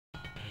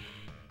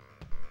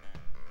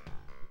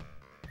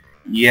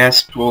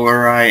Yes,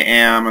 Polar, I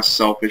am a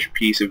selfish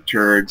piece of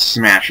turd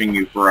smashing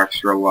you for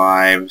extra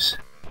lives.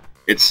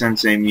 It's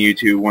Sensei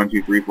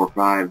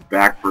Mewtwo12345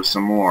 back for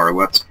some more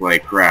Let's Play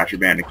Crash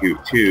Bandicoot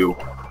 2.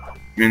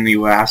 In the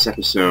last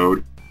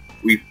episode,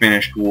 we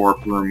finished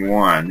Warp Room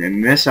 1.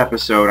 In this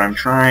episode, I'm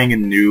trying a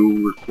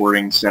new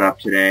recording setup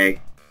today.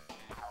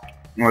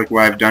 Like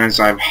what I've done is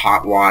I've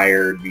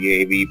hot-wired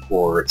the AV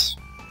ports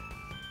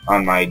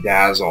on my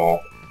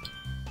Dazzle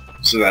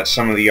so that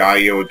some of the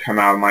audio would come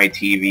out of my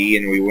TV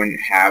and we wouldn't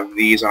have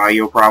these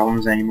audio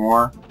problems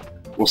anymore.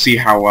 We'll see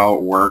how well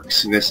it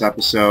works this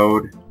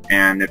episode,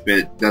 and if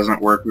it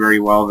doesn't work very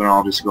well, then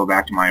I'll just go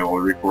back to my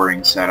old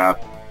recording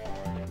setup.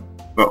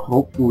 But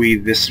hopefully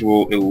this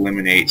will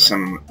eliminate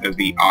some of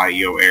the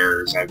audio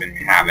errors I've been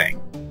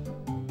having.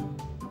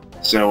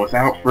 So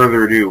without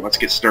further ado, let's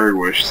get started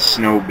with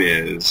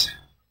Snowbiz.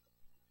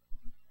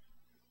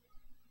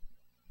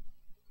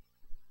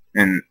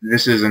 And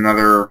this is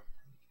another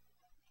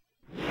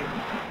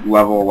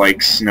level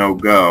like Snow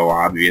Go,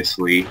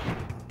 obviously.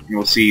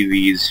 You'll see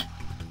these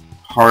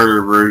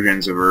harder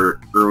versions of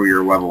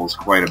earlier levels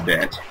quite a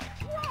bit.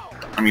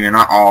 I mean, they're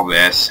not all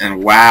this,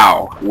 and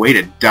wow, way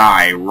to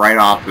die right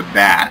off the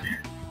bat.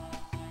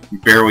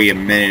 Barely a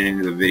minute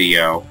into the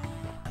video.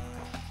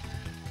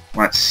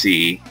 Let's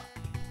see.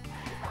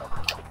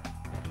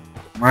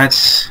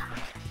 Let's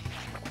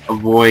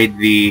avoid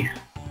the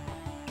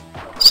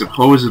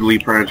supposedly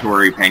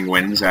predatory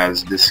penguins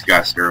as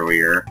discussed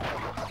earlier.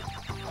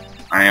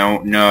 I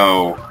don't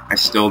know. I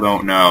still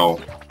don't know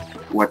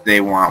what they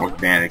want with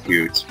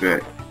Bandicoots,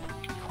 but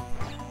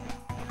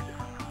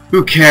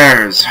who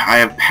cares? I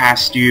have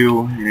passed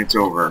you, and it's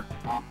over.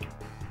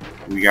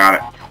 We got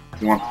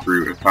it. One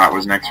fruit. I thought it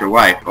was an extra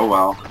life. Oh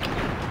well.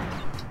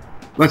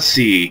 Let's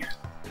see.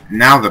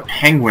 Now the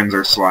penguins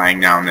are sliding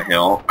down the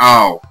hill.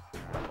 Oh.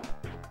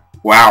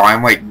 Wow,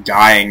 I'm like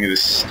dying to the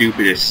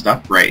stupidest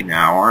stuff right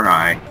now, aren't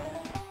I?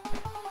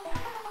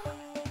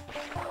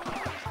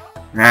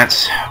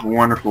 That's a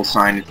wonderful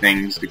sign of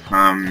things to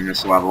come in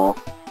this level,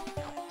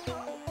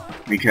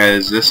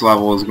 because this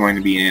level is going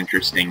to be an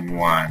interesting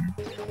one.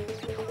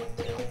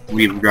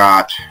 We've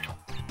got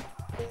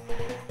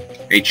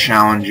a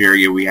challenge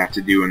area we have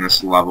to do in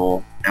this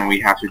level, and we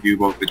have to do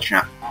both the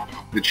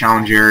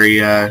challenge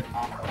area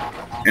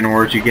in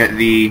order to get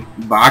the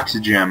box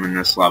gem in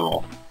this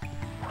level.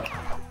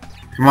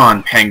 Come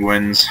on,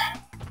 penguins.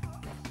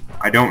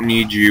 I don't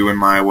need you in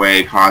my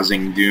way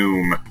causing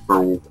doom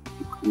for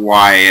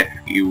why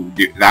you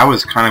do. That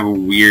was kind of a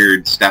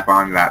weird step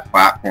onto that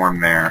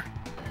platform there.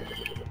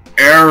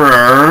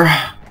 Error!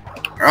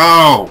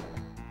 Oh!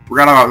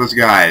 Forgot about those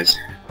guys.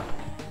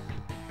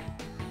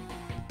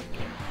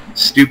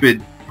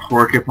 Stupid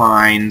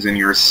porcupines and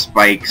your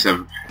spikes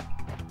of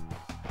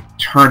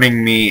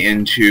turning me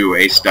into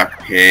a stuck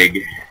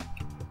pig.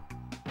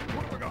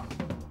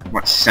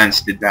 What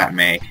sense did that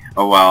make?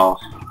 Oh well.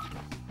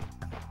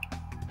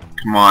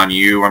 Come on,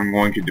 you. I'm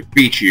going to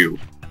defeat you.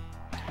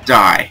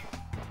 Die.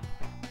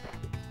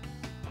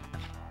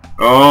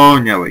 Oh,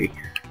 Nelly.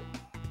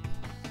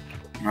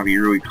 I'll be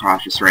really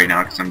cautious right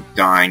now because I'm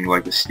dying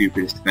like the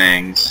stupidest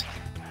things.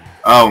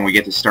 Oh, and we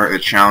get to start the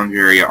challenge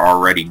area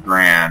already.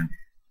 Grand.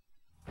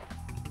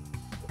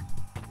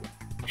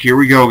 Here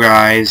we go,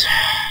 guys.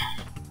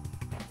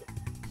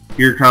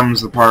 Here comes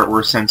the part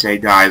where Sensei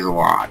dies a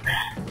lot.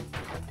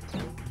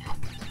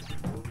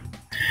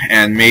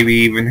 And maybe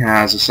even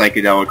has a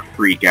psychedelic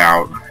freak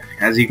out.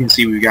 As you can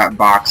see, we've got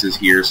boxes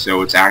here,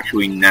 so it's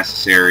actually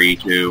necessary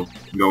to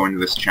go into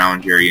this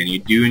challenge area. And you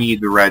do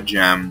need the red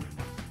gem to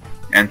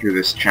enter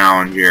this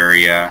challenge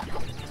area.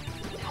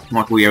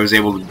 Luckily, I was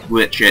able to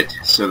glitch it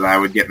so that I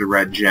would get the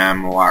red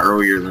gem a lot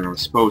earlier than I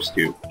was supposed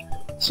to.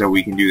 So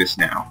we can do this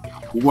now.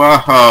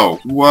 Whoa!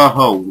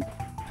 Whoa!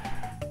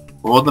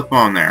 Hold the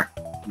phone there.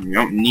 You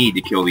don't need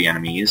to kill the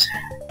enemies.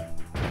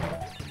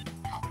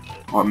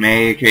 While it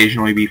may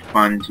occasionally be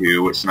fun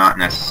to, it's not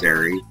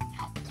necessary.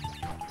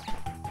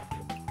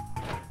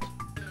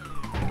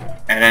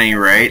 At any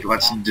rate,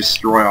 let's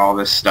destroy all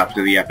this stuff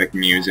to the epic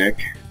music.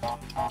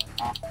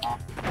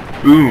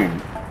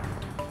 Boom!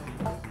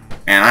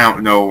 And I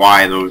don't know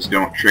why those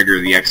don't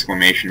trigger the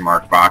exclamation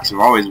mark box. I've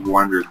always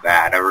wondered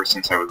that ever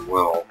since I was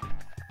little.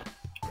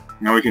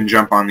 Now we can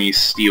jump on these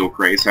steel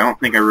crates. I don't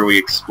think I really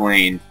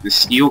explained. The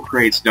steel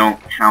crates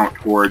don't count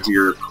towards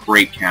your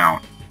crate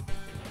count.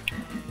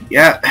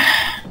 Yet,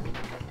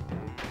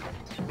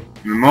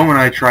 the moment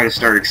I try to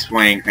start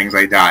explaining things,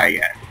 I die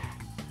again.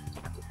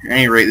 At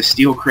any rate, the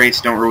steel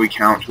crates don't really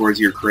count towards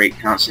your crate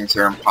count since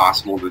they're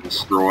impossible to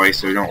destroy,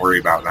 so don't worry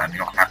about them. You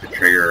don't have to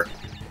trigger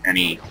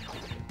any.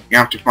 You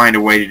have to find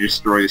a way to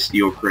destroy the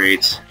steel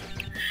crates.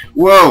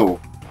 Whoa!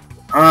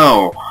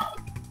 Oh!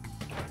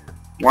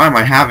 Why am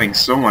I having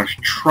so much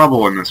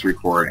trouble in this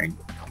recording?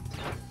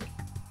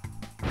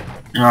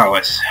 Oh,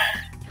 let's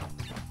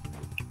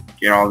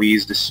get all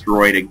these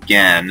destroyed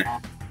again.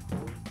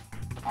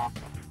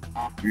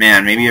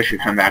 Man, maybe I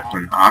should come back to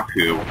an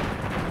Aku.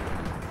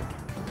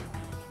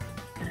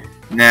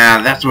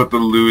 Nah, that's what the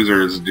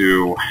losers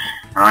do.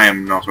 I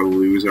am not a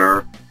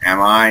loser.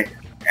 Am I?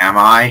 Am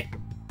I?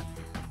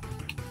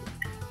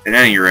 At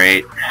any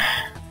rate,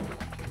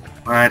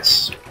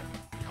 let's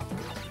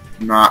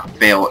not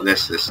fail at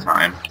this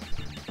time.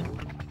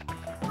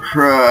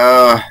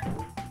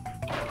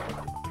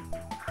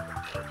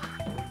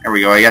 There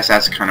we go. I guess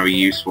that's kind of a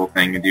useful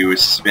thing to do,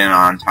 is spin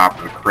on top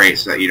of the crate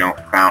so that you don't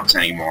bounce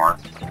anymore.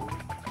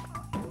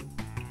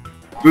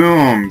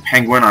 Boom!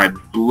 Penguin, I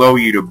blow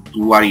you to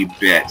bloody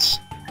bits.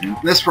 And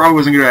this probably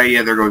wasn't a good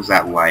idea. There goes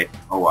that life.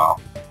 Oh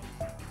well.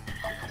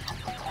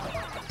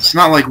 It's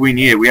not like we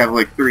need it. We have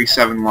like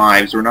 37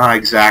 lives. We're not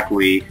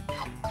exactly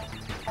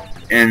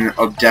in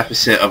a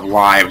deficit of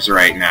lives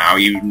right now.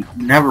 You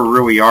never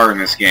really are in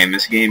this game.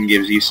 This game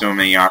gives you so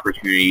many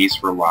opportunities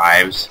for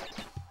lives.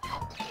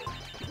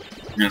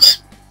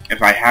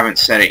 If I haven't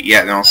said it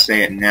yet, then I'll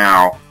say it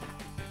now.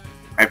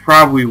 I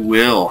probably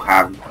will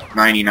have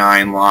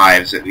 99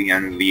 lives at the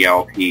end of the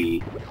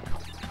LP.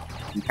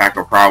 In fact,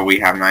 I'll probably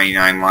have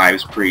 99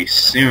 lives pretty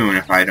soon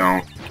if I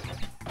don't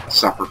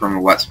suffer from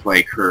the Let's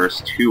Play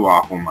curse too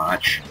awful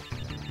much.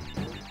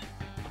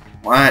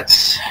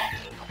 Let's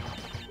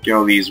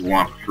go these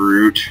Wump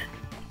Fruit.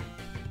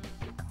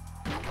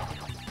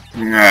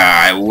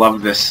 I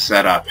love this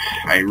setup.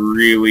 I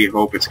really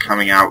hope it's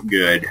coming out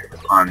good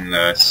on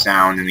the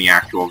sound in the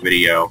actual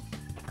video.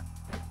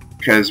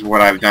 Because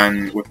what I've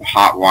done with the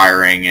hot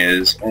wiring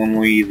is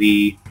only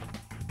the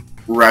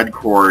red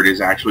cord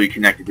is actually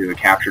connected to the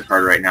capture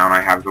card right now, and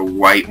I have the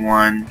white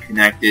one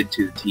connected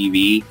to the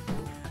TV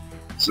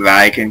so that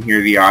I can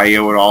hear the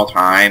audio at all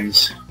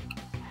times.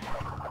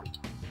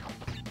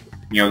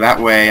 You know, that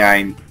way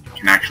I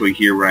can actually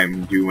hear what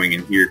I'm doing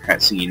and hear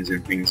cutscenes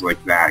and things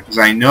like that. Because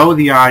I know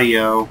the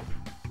audio,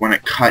 when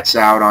it cuts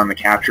out on the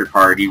capture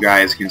card, you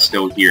guys can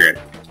still hear it.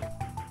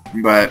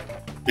 But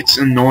it's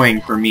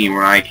annoying for me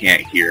when I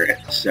can't hear it,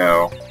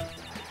 so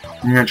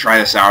I'm going to try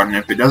this out, and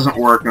if it doesn't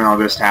work, then I'll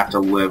just have to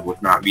live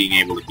with not being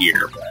able to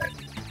hear, but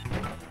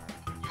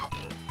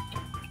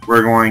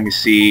we're going to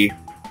see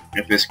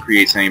if this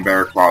creates any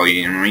better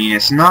quality. I mean,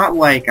 it's not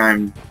like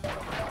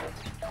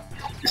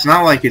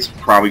it's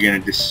probably going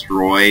to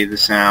destroy the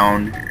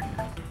sound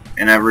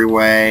in every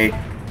way,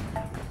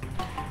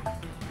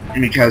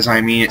 because,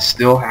 I mean, it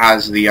still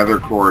has the other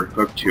cord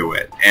hooked to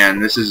it,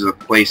 and this is a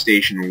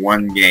PlayStation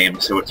 1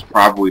 game, so it's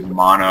probably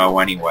mono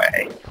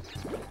anyway.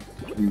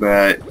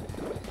 But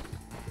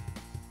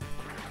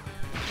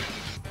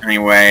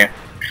anyway,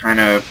 kind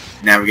of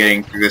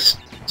navigating through this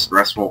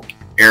stressful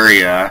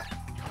area.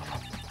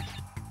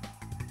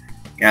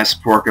 Yes,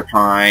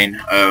 Porcupine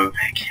of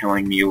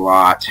killing me a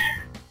lot.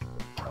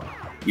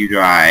 You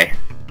die,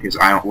 because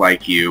I don't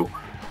like you.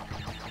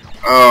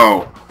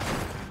 Oh,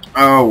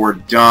 we're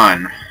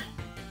done.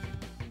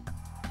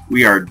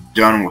 We are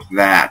done with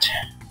that.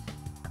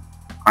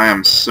 I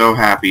am so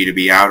happy to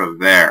be out of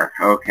there.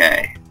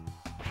 Okay.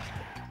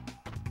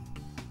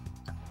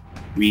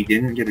 We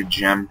didn't get a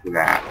gem for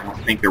that. I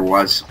don't think there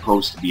was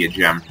supposed to be a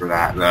gem for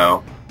that,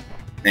 though.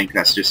 I think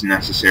that's just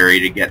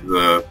necessary to get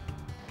the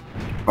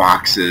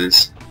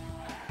boxes.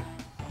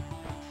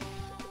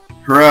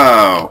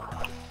 Bro!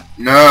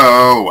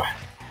 No!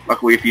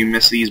 Luckily, if you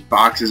miss these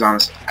boxes on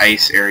this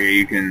ice area,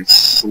 you can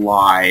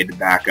slide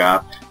back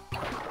up.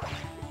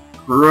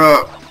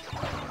 Bro!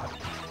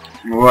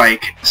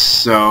 Like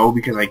so,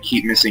 because I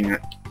keep missing...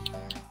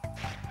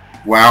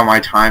 Wow, my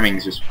timing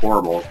is just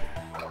horrible.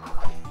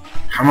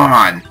 Come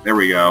on! There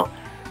we go.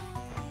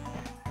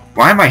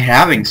 Why am I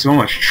having so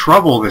much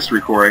trouble this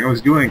recording? I was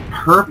doing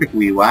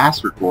perfectly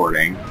last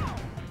recording.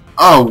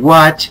 Oh,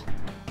 what?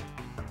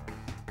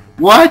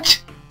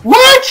 What?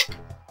 What?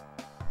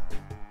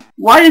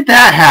 Why did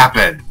that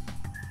happen?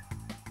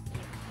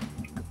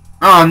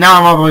 Oh, now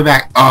I'm all the way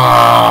back.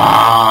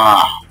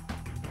 Ah!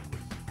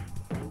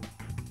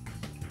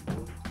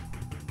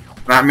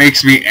 That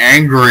makes me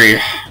angry.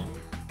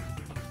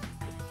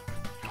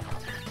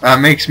 That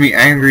makes me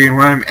angry, and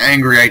when I'm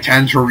angry, I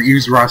tend to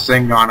use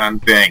Rasengan on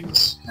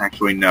things.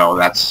 Actually, no,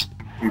 that's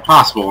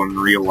impossible in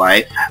real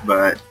life,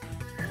 but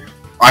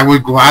I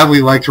would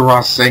gladly like to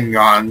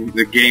Rasengan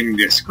the game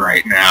disc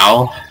right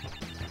now,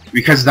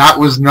 because that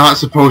was not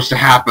supposed to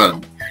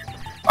happen.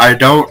 I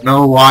don't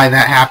know why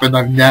that happened.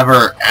 I've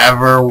never,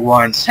 ever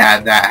once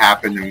had that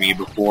happen to me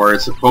before.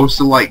 It's supposed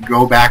to, like,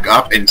 go back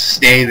up and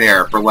stay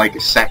there for, like,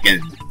 a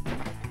second.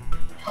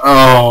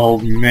 Oh,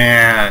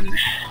 man.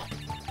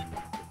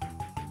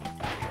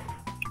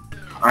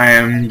 I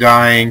am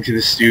dying to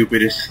the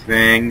stupidest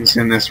things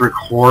in this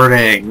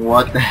recording.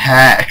 What the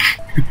heck?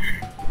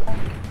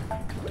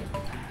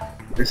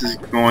 This is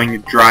going to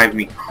drive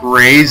me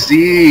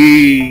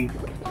crazy.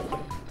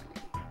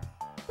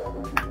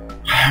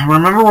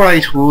 Remember what I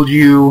told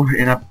you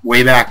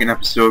way back in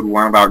episode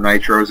 1 about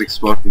nitros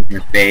exploding in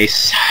your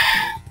face?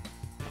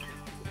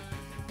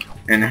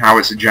 And how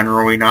it's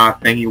generally not a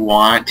thing you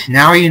want?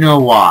 Now you know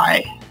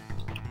why.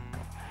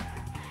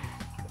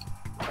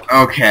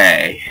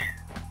 Okay.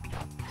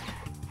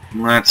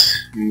 Let's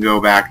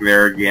go back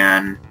there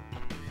again.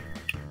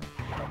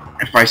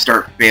 If I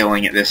start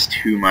failing at this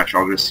too much,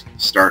 I'll just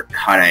start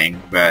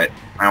cutting, but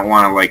I don't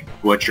want to, like,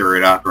 butcher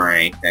it up or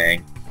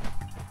anything.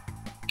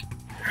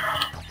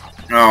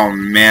 oh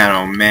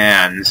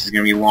man, this is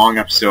gonna be a long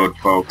episode,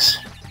 folks.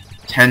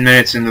 10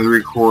 minutes into the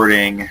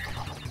recording,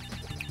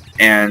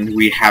 and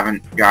we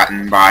haven't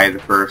gotten by the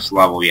first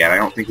level yet. I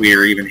don't think we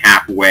are even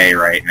halfway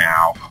right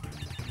now.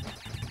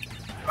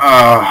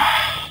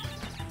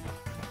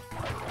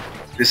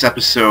 This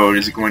episode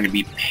is going to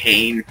be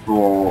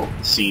painful,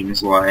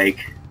 seems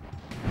like.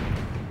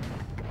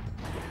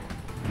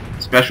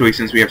 Especially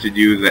since we have to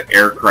do the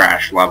air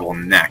crash level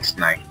next,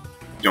 and I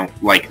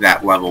don't like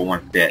that level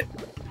one bit.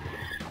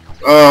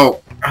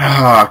 Oh,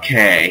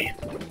 okay.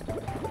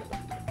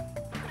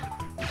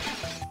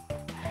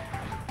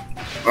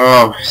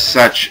 Oh,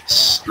 such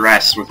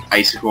stress with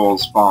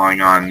icicles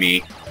falling on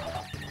me.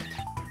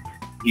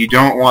 You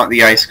don't want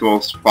the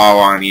icicles to fall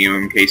on you,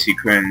 in case you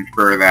couldn't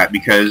infer that,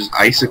 because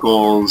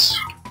icicles,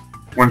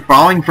 when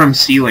falling from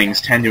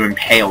ceilings, tend to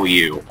impale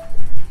you.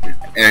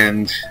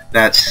 And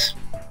that's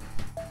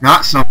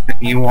not something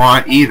you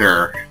want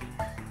either.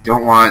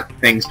 Don't want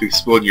things to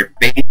explode in your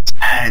face,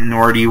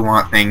 nor do you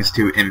want things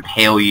to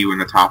impale you in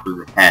the top of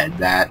your head.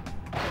 That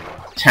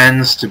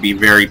tends to be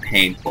very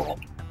painful.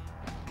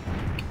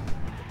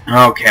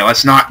 Okay,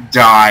 let's not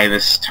die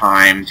this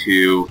time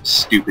to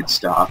stupid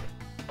stuff,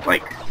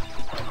 like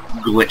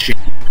glitching,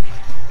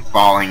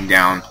 falling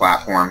down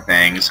platform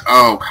things.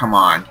 Oh, come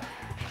on.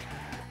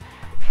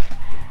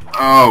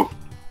 Oh,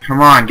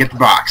 come on, get the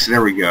box.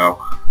 There we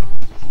go.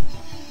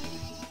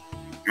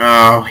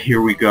 Oh,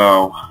 here we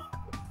go.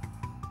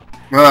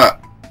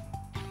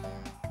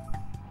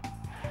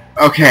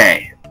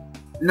 Okay.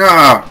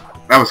 No,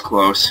 that was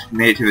close.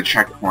 Made it to the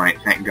checkpoint,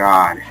 thank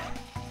God.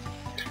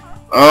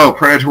 Oh,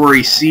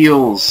 predatory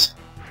seals!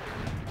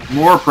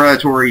 More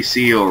predatory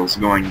seals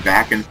going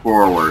back and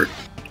forward.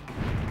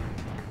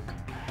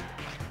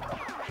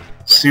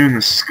 Soon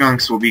the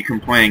skunks will be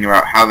complaining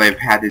about how they've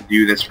had to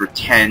do this for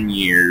 10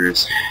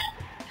 years.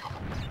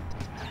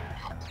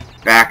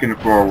 Back and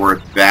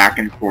forward, back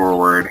and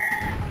forward.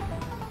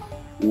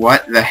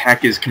 What the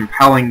heck is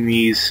compelling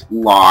these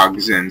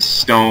logs and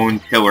stone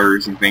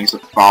pillars and things to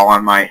fall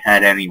on my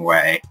head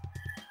anyway?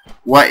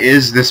 What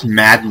is this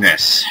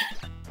madness?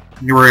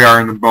 Here we are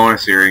in the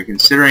bonus area.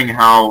 Considering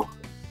how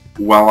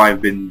well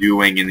I've been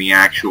doing in the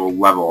actual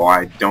level,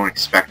 I don't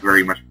expect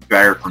very much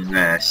better from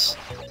this.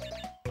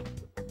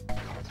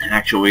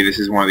 Actually, this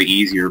is one of the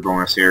easier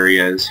bonus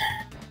areas.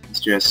 Let's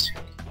just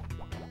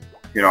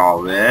get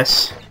all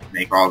this,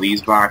 make all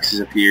these boxes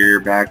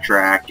appear,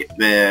 backtrack, get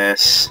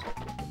this.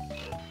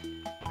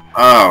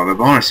 Oh, the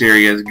bonus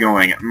area is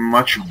going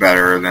much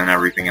better than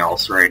everything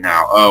else right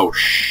now. Oh,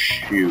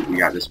 shoot, we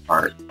got this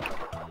part.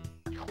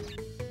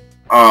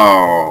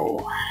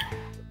 Oh.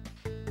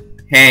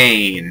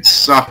 Pain,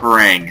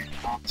 suffering.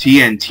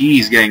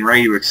 TNT's getting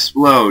ready to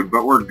explode,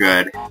 but we're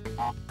good.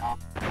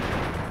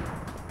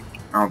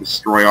 I'll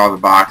destroy all the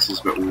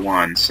boxes but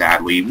one,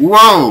 sadly.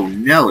 Whoa,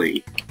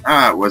 Nelly!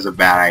 That was a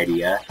bad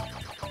idea.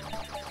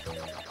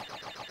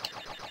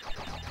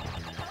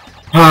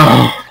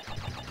 Oh,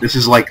 this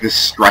is like this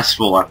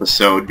stressful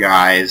episode,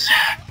 guys.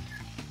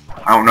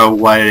 I don't know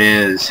what it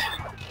is.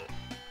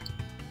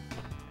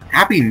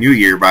 Happy New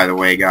Year, by the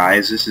way,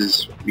 guys. This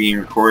is being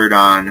recorded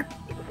on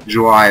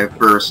July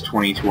 1st,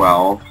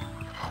 2012.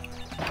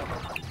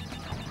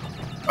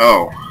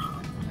 Oh,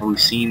 have we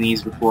seen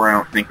these before? I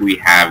don't think we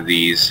have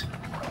these.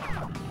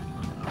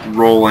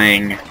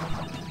 Rolling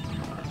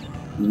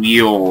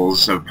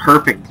wheels of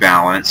perfect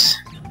balance,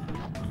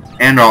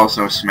 and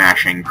also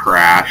smashing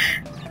crash.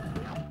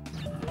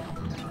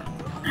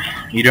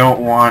 You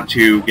don't want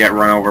to get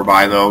run over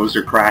by those,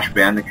 or Crash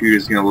Bandicoot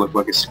is going to look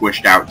like a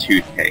squished out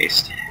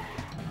toothpaste.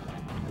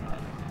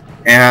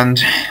 And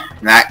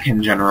that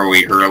can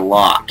generally hurt a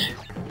lot.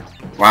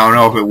 Well, I don't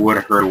know if it would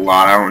hurt a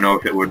lot. I don't know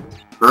if it would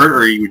hurt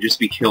or you would just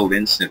be killed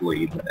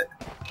instantly, but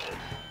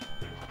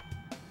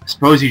I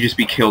suppose you'd just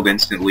be killed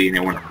instantly and it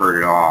wouldn't hurt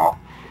at all.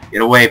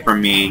 Get away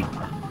from me,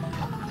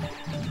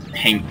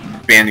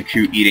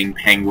 Bandicoot eating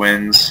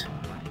penguins.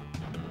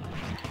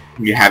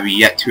 You have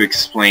yet to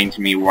explain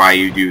to me why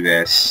you do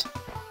this.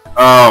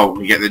 Oh,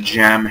 we get the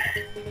gem.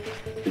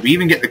 Did we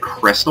even get the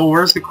crystal?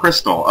 Where's the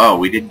crystal? Oh,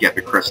 we did get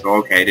the crystal.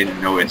 Okay, I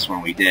didn't notice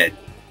when we did.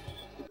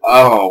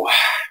 Oh.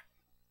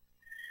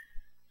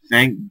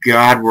 Thank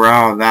God we're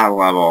out of that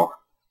level.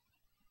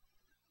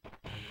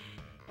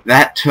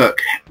 That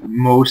took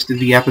most of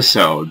the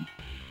episode.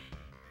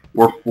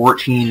 We're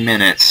 14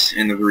 minutes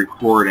into the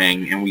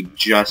recording, and we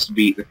just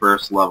beat the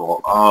first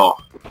level. Oh.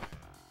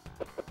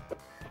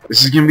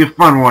 This is gonna be a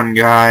fun one,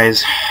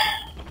 guys.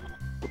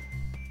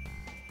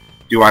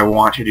 Do I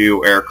want to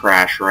do air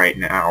crash right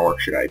now, or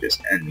should I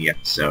just end the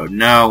episode?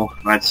 No,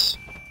 let's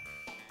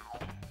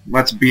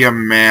be a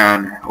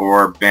man,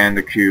 or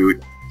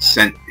Bandicoot,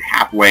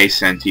 halfway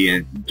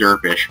sentient,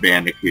 derpish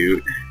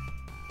Bandicoot.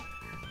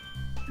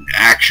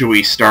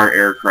 Actually start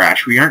air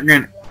crash. We aren't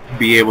going to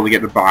be able to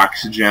get the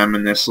box gem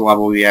in this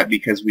level yet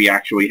because we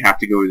actually have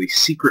to go to the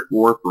secret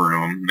warp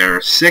room. There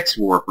are 6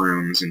 warp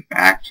rooms, in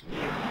fact.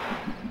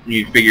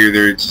 You figure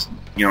there's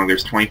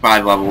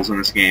 25 levels in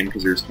this game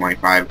because there's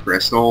 25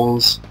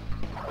 crystals.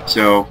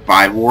 So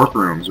 5 warp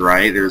rooms,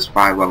 right? There's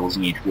 5 levels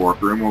in each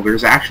warp room. Well,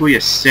 there's actually a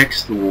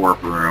 6th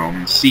warp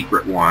room,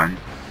 secret one.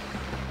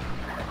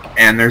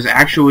 And there's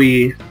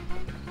actually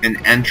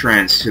an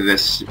entrance to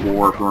this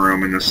warp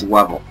room in this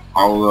level,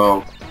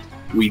 although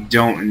we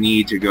don't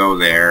need to go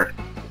there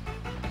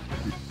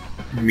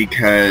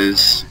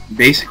because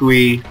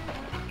basically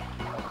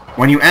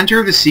when you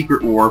enter the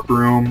secret warp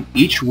room,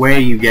 each way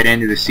you get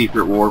into the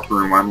secret warp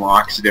room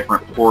unlocks a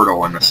different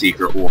portal in the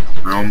secret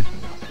warp room,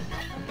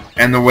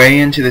 and the way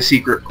into the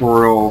secret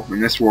portal in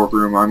this warp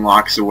room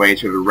unlocks a way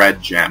to the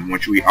red gem,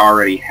 which we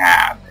already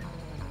have,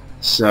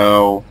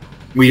 so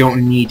we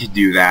don't need to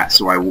do that,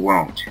 so I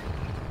won't.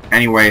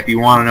 Anyway, if you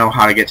want to know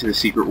how to get to the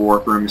secret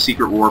warp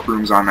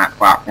room's on that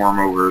platform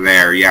over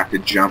there. You have to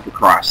jump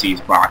across these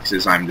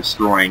boxes I'm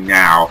destroying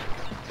now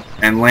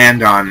and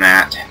land on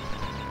that,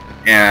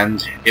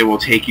 and it will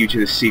take you to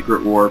the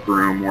secret warp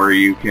room where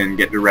you can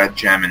get the red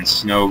gem and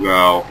Snow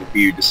Go if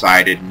you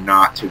decided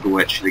not to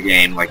glitch the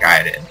game like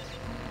I did.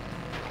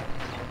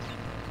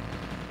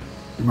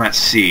 Let's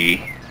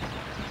see.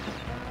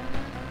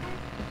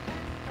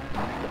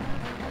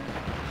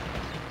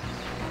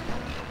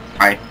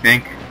 I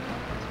think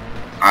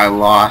I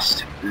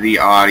lost the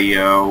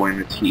audio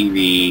and the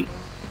TV.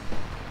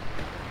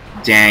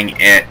 Dang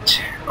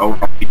it. Oh,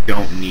 I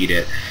don't need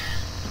it.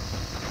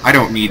 I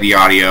don't need the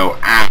audio.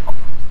 Ow.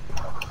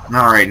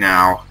 Not right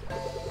now.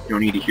 Don't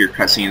need to hear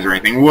cutscenes or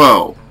anything.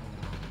 Whoa!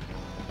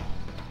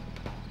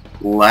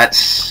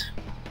 Let's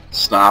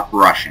stop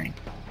rushing.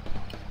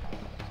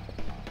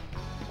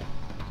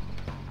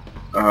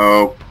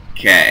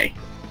 Okay.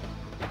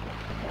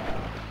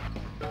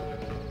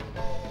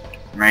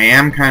 I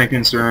am kind of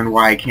concerned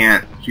why I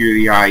can't hear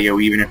the audio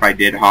even if I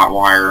did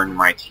hotwire into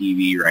my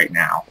TV right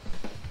now.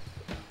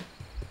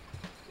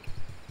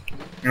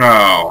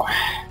 Oh.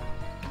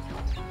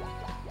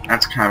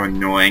 That's kind of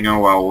annoying.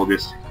 Oh well, we'll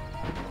just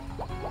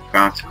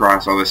bounce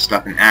across all this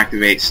stuff and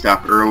activate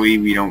stuff early.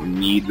 We don't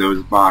need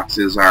those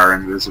boxes that are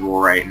invisible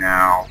right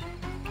now.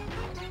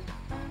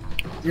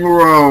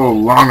 Whoa,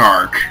 long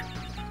arc.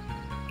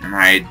 And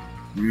I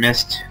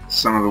missed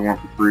some of the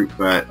Wumpa Fruit,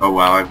 but oh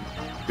well, I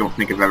don't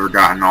think I've ever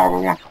gotten all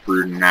the Wumpa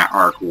Fruit in that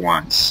arc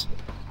once.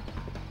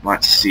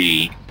 Let's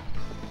see.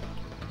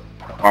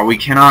 While we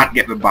cannot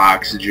get the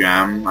box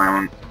gem, I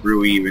don't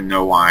really even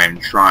know why I'm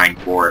trying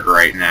for it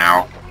right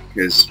now,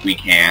 because we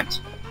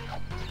can't.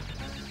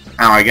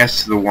 Oh, I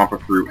guess the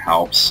Wumpa Fruit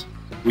helps.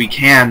 We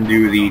can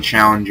do the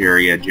challenge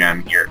area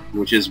gem here,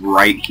 which is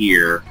right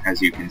here,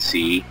 as you can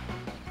see.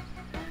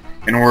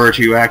 In order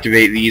to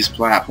activate these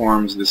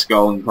platforms, the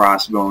skull and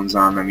crossbones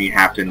on them, you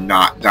have to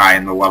not die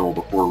in the level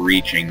before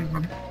reaching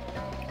them.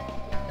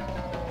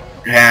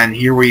 And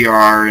here we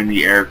are in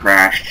the air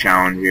crash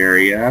challenge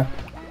area.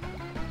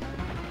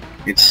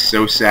 It's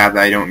so sad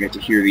that I don't get to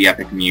hear the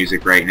epic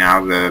music right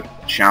now. The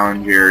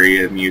challenge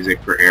area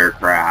music for air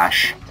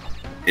crash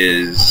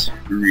is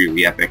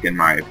really epic in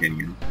my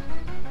opinion.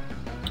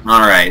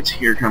 Alright,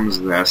 here comes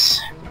this.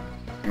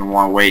 I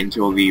want to wait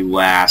until the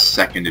last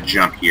second to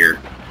jump here.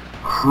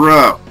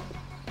 Crow!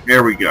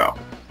 There we go.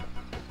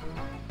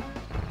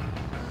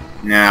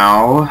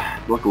 Now,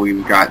 luckily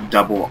we've got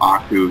double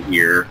Aku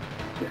here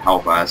to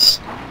help us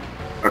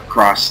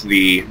across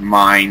the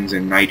mines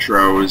and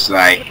nitros that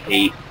I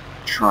hate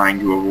trying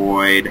to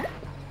avoid.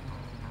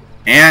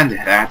 And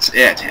that's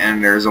it.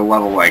 And there's a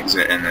level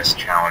exit in this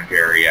challenge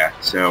area.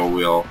 So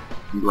we'll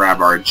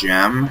grab our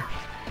gem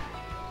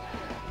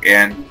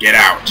and get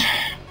out.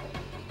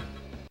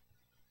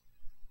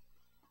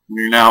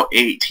 We're now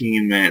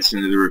 18 minutes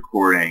into the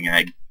recording, and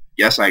I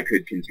guess I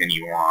could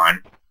continue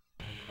on.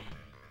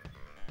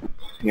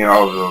 You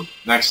know, the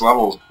next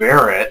level is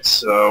Barret,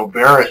 so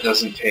Barret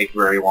doesn't take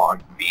very long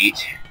to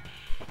beat.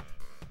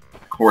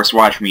 Of course,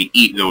 watch me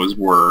eat those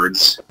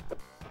words.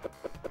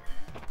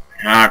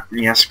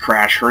 Yes,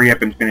 Crash, hurry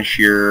up and finish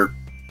your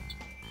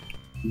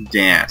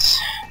dance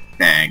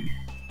thing.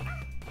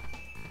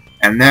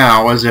 And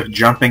now, as if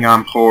jumping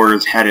on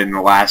Polar's head in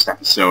the last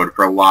episode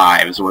for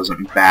lives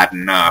wasn't bad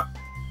enough,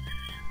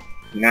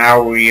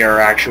 now we are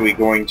actually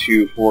going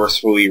to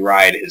forcefully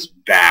ride his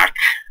back.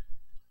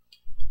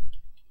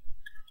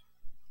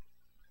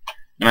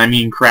 And I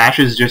mean, Crash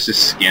is just a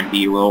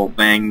skimpy little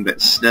thing,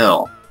 but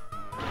still.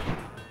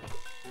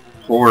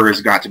 Polar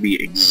has got to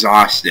be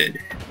exhausted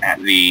at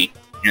the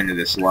end of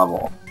this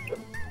level.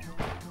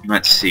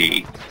 Let's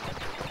see.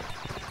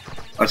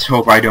 Let's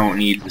hope I don't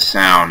need the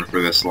sound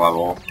for this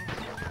level,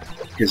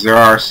 because there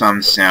are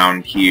some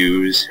sound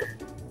cues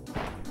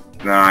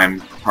that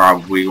I'm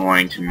probably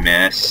going to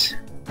miss.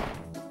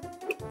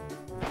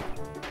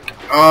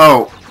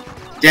 Oh!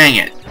 Dang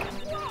it!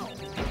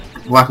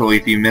 Luckily,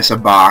 if you miss a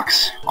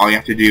box, all you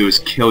have to do is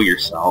kill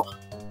yourself.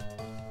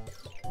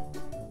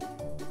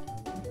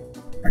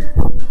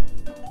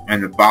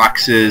 And the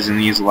boxes in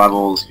these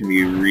levels can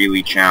be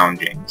really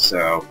challenging,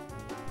 so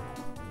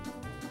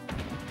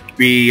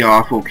be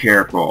awful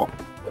careful.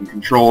 The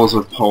controls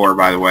with Polar,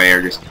 by the way,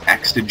 are just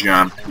X to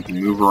jump. You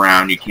can move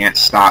around, you can't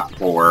stop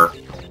Polar,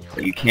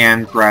 but you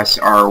can press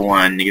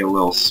R1 to get a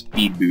little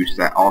speed boost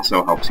that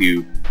also helps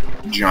you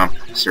jump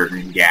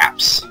certain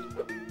gaps.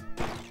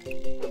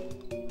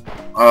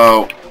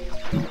 Oh.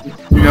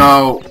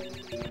 No.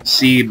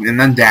 See, and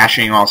then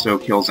dashing also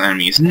kills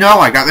enemies. No,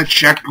 I got the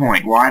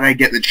checkpoint. Why did I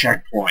get the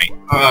checkpoint?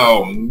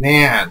 Oh,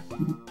 man.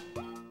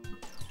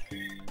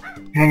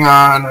 Hang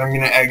on, I'm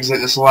gonna exit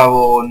this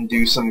level and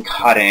do some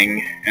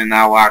cutting, and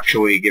that'll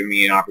actually give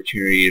me an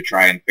opportunity to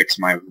try and fix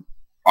my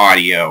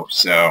audio,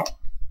 so...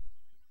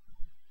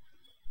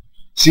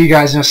 See you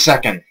guys in a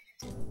second.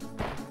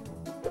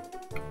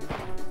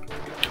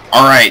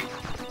 Alright.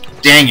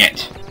 Dang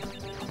it.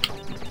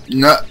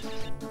 No...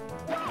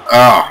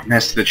 Oh,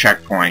 missed the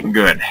checkpoint.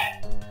 Good.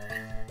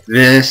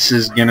 This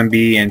is gonna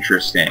be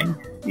interesting.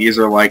 These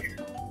are like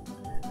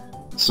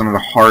some of the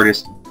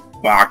hardest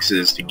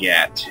boxes to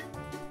get.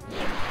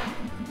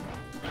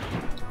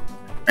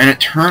 And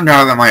it turned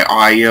out that my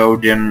audio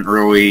didn't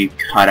really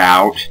cut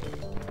out,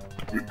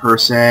 per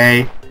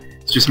se.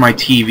 It's just my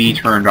TV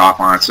turned off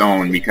on its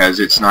own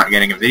because it's not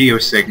getting a video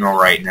signal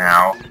right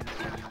now,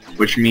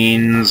 which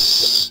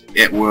means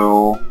it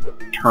will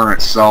turn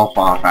itself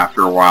off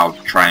after a while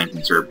to try and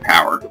conserve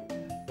power.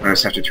 I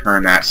just have to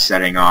turn that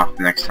setting off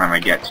the next time I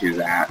get to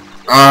that.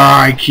 Oh,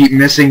 I keep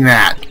missing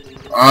that!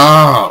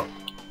 Oh!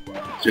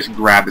 Just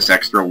grab this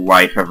extra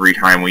life every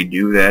time we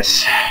do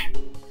this,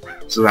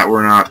 so that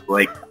we're not,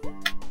 like,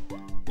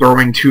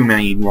 throwing too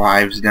many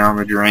lives down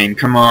the drain.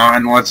 Come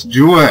on, let's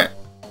do it!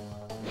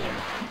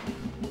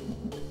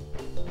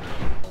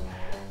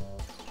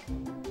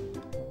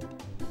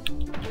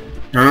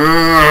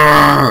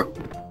 I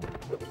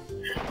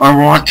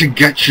want to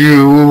get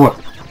you!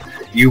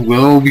 You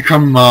will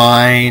become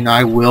mine.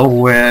 I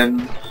will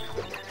win.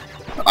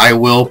 I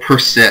will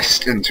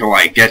persist until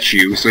I get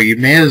you, so you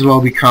may as well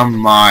become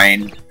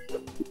mine,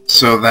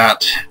 so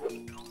that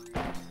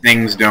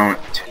things don't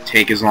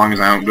take as long as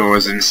I don't go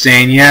as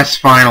insane. Yes,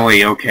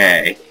 finally,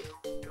 okay.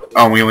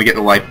 Oh, we only get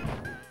the life.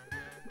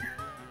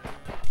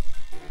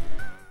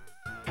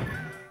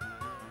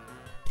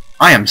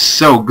 I am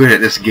so good at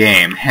this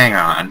game. Hang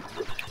on.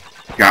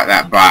 Got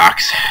that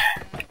box.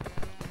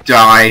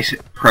 Die,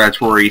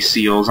 predatory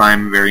seals.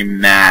 I'm very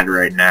mad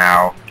right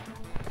now.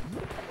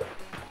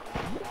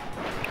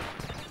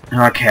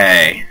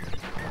 Okay.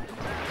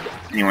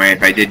 Anyway,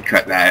 if I did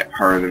cut that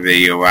part of the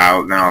video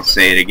out, then I'll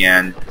say it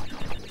again.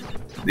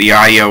 The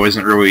audio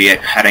isn't really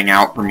cutting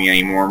out for me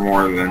anymore,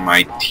 more than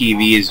my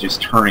TV is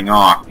just turning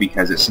off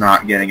because it's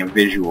not getting a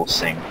visual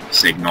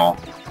signal.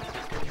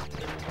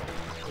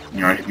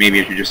 You know,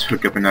 maybe I should just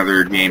hook up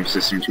another game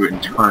system to it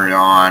and turn it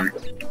on,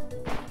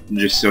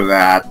 just so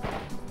that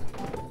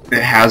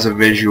it has a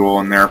visual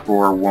and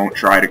therefore won't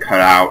try to cut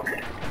out.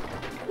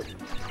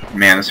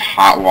 Man, this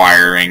hot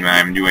wiring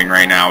that I'm doing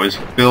right now has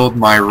filled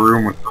my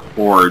room with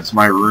cords.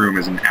 My room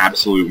is an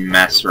absolute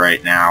mess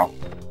right now.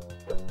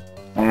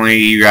 Only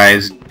you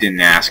guys didn't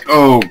ask.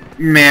 Oh,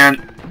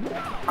 man.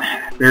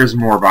 There's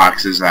more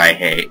boxes I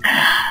hate.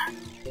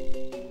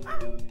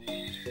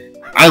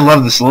 I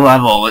love this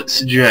level.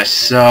 It's just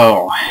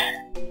so...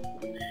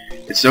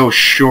 It's so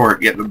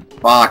short, yet the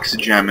box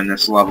gem in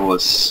this level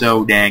is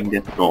so dang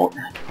difficult.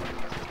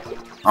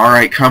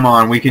 Alright, come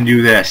on, we can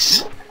do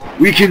this.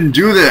 We can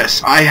do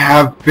this! I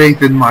have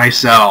faith in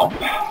myself.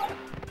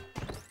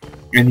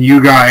 And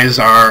you guys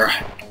are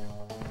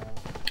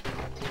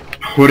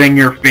putting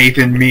your faith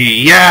in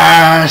me.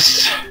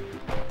 Yes!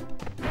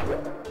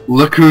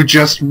 Look who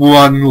just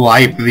won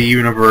life, the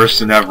universe,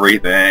 and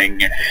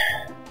everything.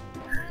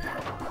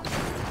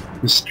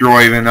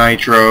 Destroy the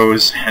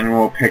nitros, and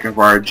we'll pick up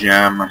our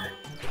gem.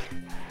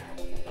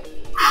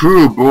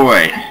 Whew,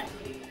 boy.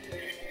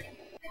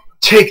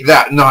 Take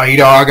that, Naughty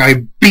Dog,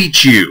 I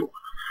beat you!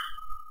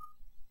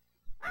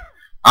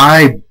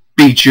 I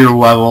beat your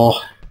level.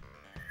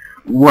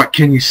 What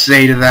can you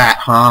say to that,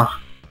 huh?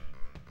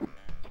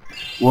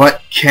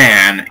 What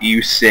can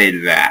you say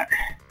to that?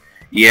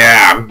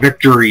 Yeah,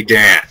 victory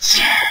dance.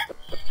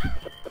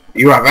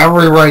 You have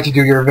every right to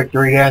do your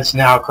victory dance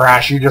now,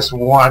 Crash. You just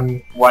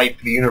won life,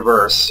 the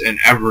universe, and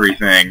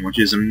everything, which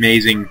is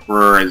amazing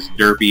for as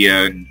derpy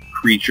a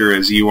creature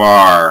as you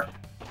are.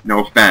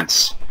 No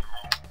offense.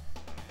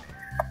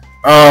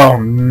 Oh,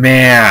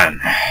 man.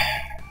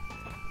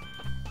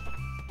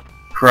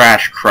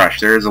 Crash Crush.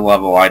 There's a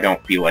level I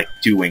don't feel like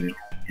doing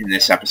in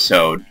this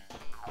episode.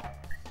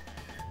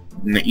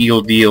 And the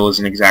eel deal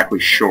isn't exactly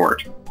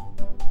short.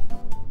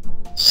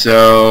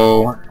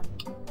 So,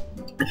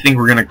 I think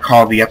we're going to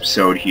call the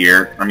episode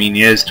here. I mean,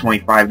 it is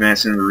 25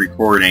 minutes into the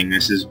recording.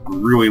 This is a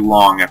really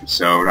long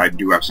episode. I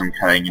do have some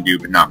cutting to do,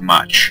 but not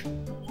much.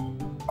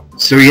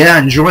 So yeah,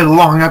 enjoy the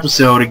long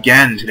episode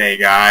again today,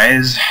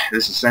 guys.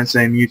 This is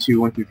Sensei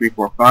Mewtwo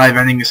 12345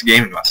 ending this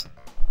gaming lesson.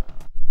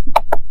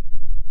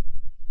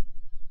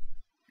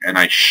 And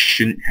I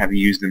shouldn't have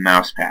used the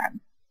mouse pad.